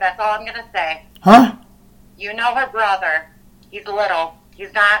brother. That's all I'm gonna say. Huh? You know her brother. He's little.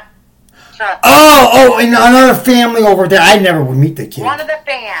 He's not. Oh, and another family over there. I never would meet the kid. One of the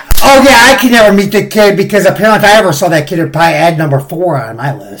fans. Oh, yeah, I could never meet the kid because apparently if I ever saw that kid, it'd probably add number 4 on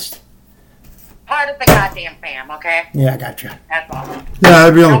my list. Part of the goddamn fam, okay? Yeah, I got you. That's all. Yeah,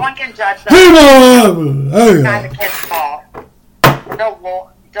 I'd be No on. one can judge them. Hey, It's not the kid's fault.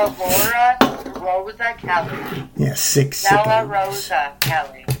 Delora Rosa Kelly. Yeah, 6. Della Rosa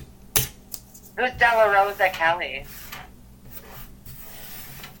Kelly. Who's Della Rosa Kelly?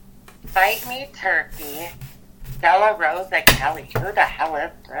 Fight me, turkey. Della Rosa Kelly. Who the hell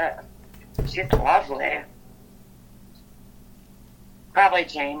is this? She's lovely. Probably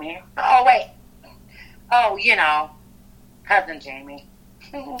Jamie. Oh, wait. Oh, you know. Cousin Jamie.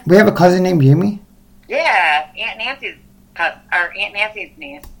 We have a cousin named Jamie? Yeah, Aunt Nancy's cousin, or Aunt Nancy's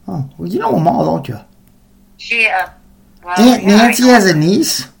niece. Oh, well, you know them all, don't you? She, well, Aunt yeah, Nancy has a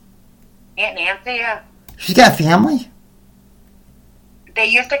niece? Aunt Nancy, yeah. She's got family? They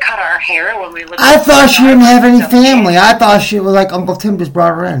used to cut our hair when we lived. I thought she didn't have any family. I thought she was like Uncle Tim just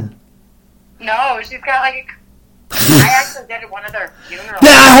brought her in. No, she's got like. I actually did one of their funerals. Yeah,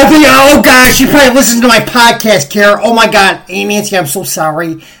 I hope you. Oh God, she probably listens to my podcast, Kara. Oh my God, Aunt Nancy, I'm so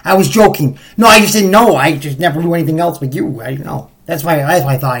sorry. I was joking. No, I just didn't know. I just never knew anything else but you. I didn't know. That's why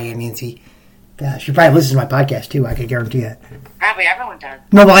I thought Aunt Nancy. Yeah, she probably listens to my podcast too. I can guarantee it. Probably everyone does.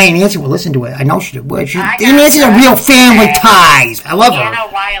 No, but Aunt Nancy will listen to it. I know she would. Aunt got Nancy's a real family ties. I love her.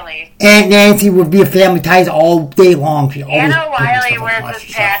 Anna Wiley. Aunt Nancy would be a family ties all day long. She always Anna put me Wiley stuff wears like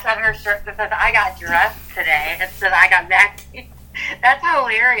this that. patch on her shirt that says, "I got dressed today." It said, "I got vaccinated." That's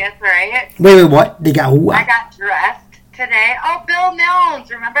hilarious, right? Wait, what? They got who? I got dressed today. Oh, Bill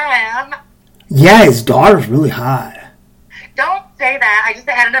Milnes. Remember him? Yeah, his daughter's really hot. Don't say that. I just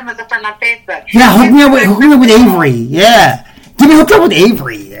added him as a friend on Facebook. Yeah, hook me up with Avery. Yeah. Give me hooked up with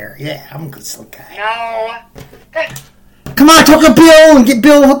Avery there. Yeah, I'm a good slick guy. No. Come on, talk to Bill and get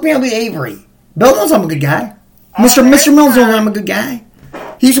Bill to hook me up with Avery. Bill knows I'm a good guy. Mr. Mills knows I'm a good guy.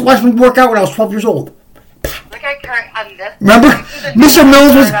 He used to watch me work out when I was 12 years old. Look think I correct on this. Remember,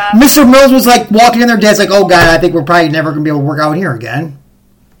 Mr. Mills was like walking in there. Dad's like, "Oh God, I think we're probably never going to be able to work out here again."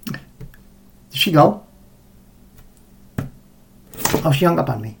 Did she go? Oh, she hung up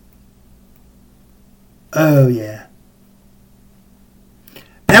on me. Oh yeah,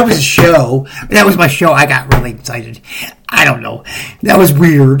 that was a show. That was my show. I got really excited. I don't know. That was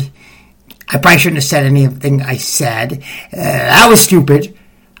weird. I probably shouldn't have said anything I said. That was stupid.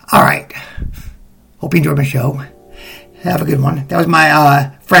 All right. Hope you enjoyed my show. Have a good one. That was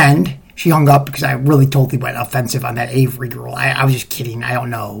my friend. She hung up because I really totally went offensive on that Avery girl. I was just kidding. I don't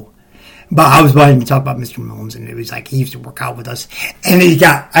know. But I was wanting to talk about Mr. Mills, and it was like he used to work out with us. And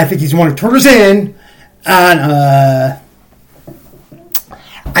I think he's the one who turned us in on,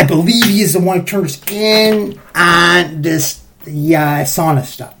 I believe he is the one who turned us in on this sauna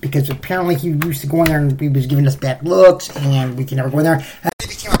stuff, because apparently he used to go in there and he was giving us bad looks, and we can never go in there. He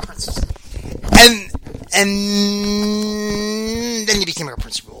became our princess, and then he became our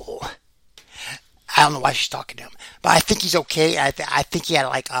principal. I don't know why she's talking to him, but I think he's okay. I think he had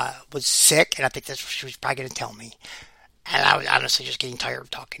was sick, and I think that's what she was probably going to tell me. And I was honestly just getting tired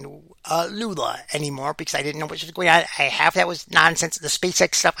of talking to Lula anymore, because I didn't know what was going on. Half that was nonsense. The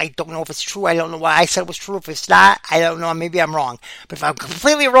SpaceX stuff, I don't know if it's true. I don't know why I said it was true. If it's not, I don't know. Maybe I'm wrong. But if I'm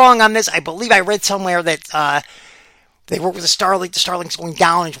completely wrong on this, I believe I read somewhere that they work with the Starlink. The Starlink's going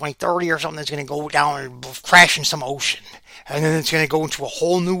down in 2030 or something. That's going to go down and crash in some ocean. And then it's going to go into a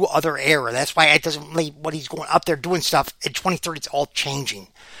whole new other era. That's why it doesn't really, what he's going up there doing stuff. In 2030, it's all changing.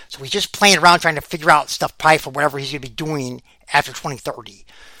 So he's just playing around trying to figure out stuff probably for whatever he's going to be doing after 2030.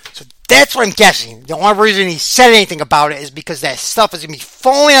 So that's what I'm guessing. The only reason he said anything about it is because that stuff is going to be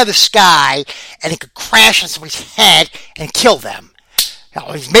falling out of the sky and it could crash on somebody's head and kill them.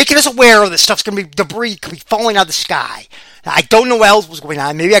 Now, he's making us aware that stuff's going to be debris could be falling out of the sky. Now, I don't know what else was going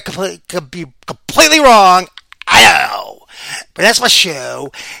on. Maybe I could be completely wrong. I don't know. But that's my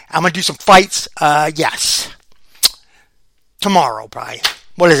show. I'm going to do some fights. Yes. Tomorrow, probably.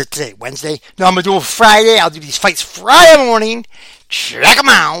 What is it today? Wednesday? No, I'm going to do it Friday. I'll do these fights Friday morning. Check them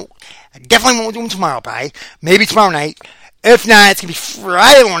out. I definitely won't do them tomorrow, probably. Maybe tomorrow night. If not, it's going to be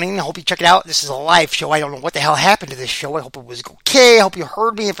Friday morning. I hope you check it out. This is a live show. I don't know what the hell happened to this show. I hope it was okay. I hope you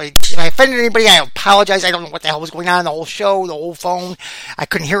heard me. If I offended anybody, I apologize. I don't know what the hell was going on in the whole show, the whole phone. I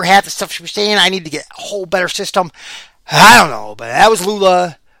couldn't hear half the stuff she was saying. I need to get a whole better system. I don't know, but that was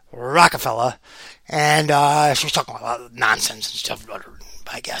Lula, Rockafella, and she was talking about nonsense and stuff,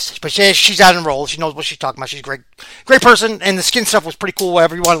 I guess. But she's on a roll. She knows what she's talking about. She's a great person, and the skin stuff was pretty cool.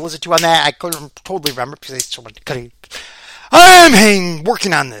 Whatever you want to listen to on that, I couldn't totally remember because it's so much. I'm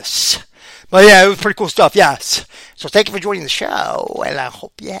working on this. But yeah, it was pretty cool stuff, yes. So thank you for joining the show, and I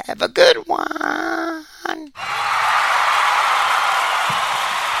hope you have a good one.